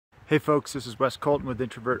Hey folks, this is Wes Colton with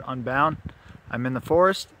Introvert Unbound. I'm in the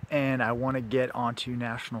forest and I want to get onto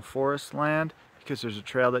national forest land because there's a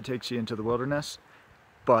trail that takes you into the wilderness,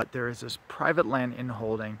 but there is this private land in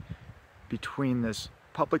holding between this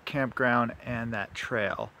public campground and that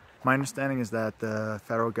trail. My understanding is that the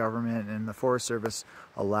federal government and the Forest Service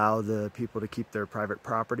allow the people to keep their private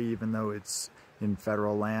property even though it's in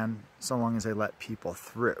federal land, so long as they let people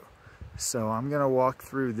through. So I'm gonna walk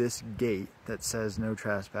through this gate that says no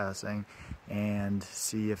trespassing and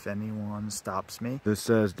see if anyone stops me. This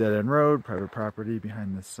says dead end road, private property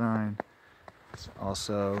behind this sign. It's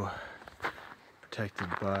also protected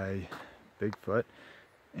by Bigfoot,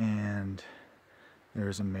 and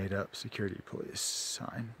there's a made up security police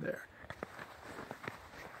sign there.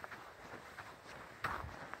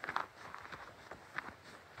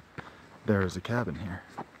 There is a cabin here.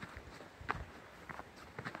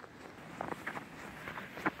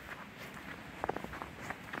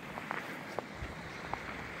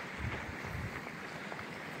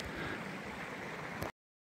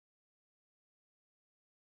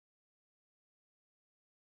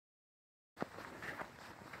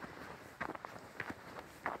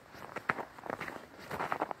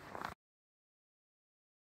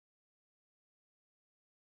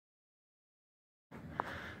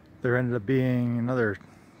 There ended up being another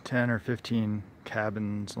 10 or 15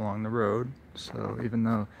 cabins along the road, so even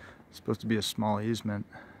though it's supposed to be a small easement,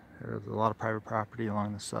 there's a lot of private property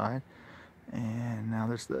along the side. And now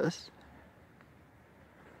there's this.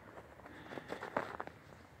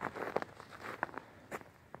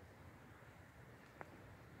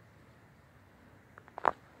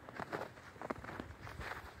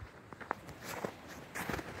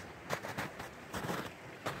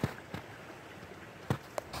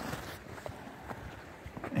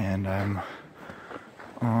 And I'm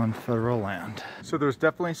on federal land. So there was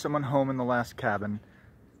definitely someone home in the last cabin.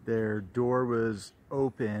 Their door was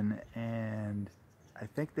open and I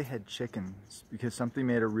think they had chickens because something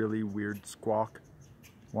made a really weird squawk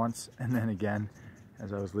once and then again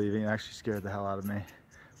as I was leaving. It actually scared the hell out of me.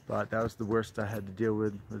 But that was the worst I had to deal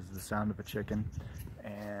with, was the sound of a chicken.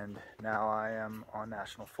 And now I am on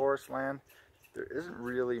national forest land. There isn't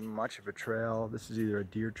really much of a trail. This is either a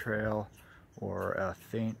deer trail or a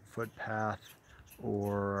faint footpath,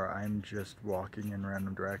 or I'm just walking in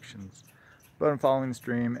random directions. But I'm following the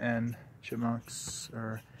stream and chipmunks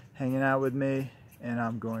are hanging out with me, and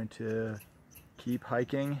I'm going to keep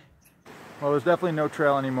hiking. Well, there's definitely no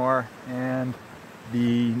trail anymore, and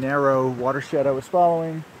the narrow watershed I was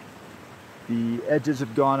following, the edges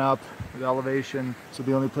have gone up with elevation, so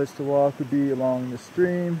the only place to walk would be along the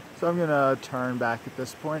stream. So I'm gonna turn back at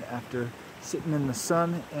this point after sitting in the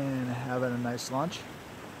sun and having a nice lunch.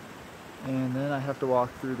 And then I have to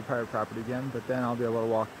walk through the private property again, but then I'll be able to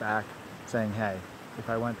walk back saying, hey, if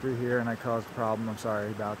I went through here and I caused a problem, I'm sorry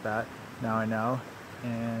about that. Now I know,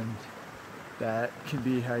 and that can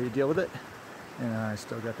be how you deal with it. And I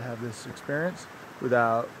still get to have this experience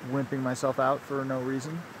without wimping myself out for no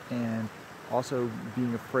reason, and also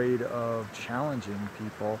being afraid of challenging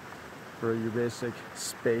people for your basic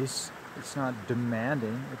space. It's not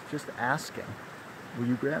demanding, it's just asking. Will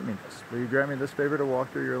you grant me this? Will you grant me this favor to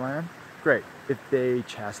walk through your land? Great. If they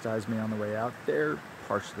chastise me on the way out, they're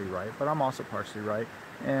partially right, but I'm also partially right.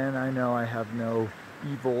 And I know I have no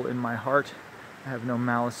evil in my heart. I have no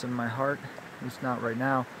malice in my heart, at least not right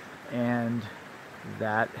now. And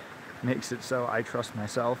that makes it so I trust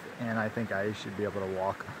myself, and I think I should be able to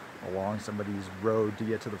walk along somebody's road to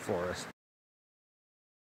get to the forest.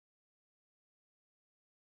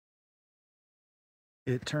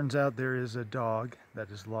 It turns out there is a dog that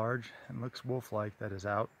is large and looks wolf-like that is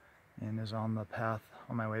out and is on the path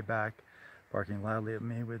on my way back, barking loudly at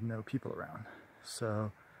me with no people around.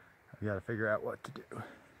 So I've got to figure out what to do.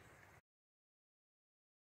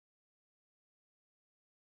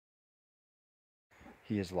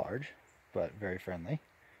 He is large, but very friendly,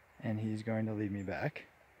 and he's going to lead me back,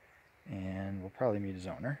 and we'll probably meet his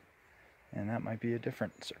owner, and that might be a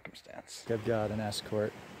different circumstance. I've got an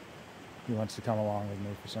escort. He wants to come along with me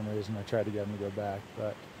for some reason. I tried to get him to go back,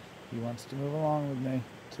 but he wants to move along with me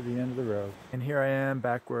to the end of the road. And here I am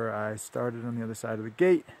back where I started on the other side of the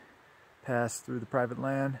gate, passed through the private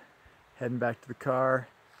land, heading back to the car,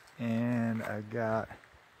 and I got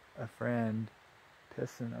a friend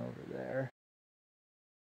pissing over there.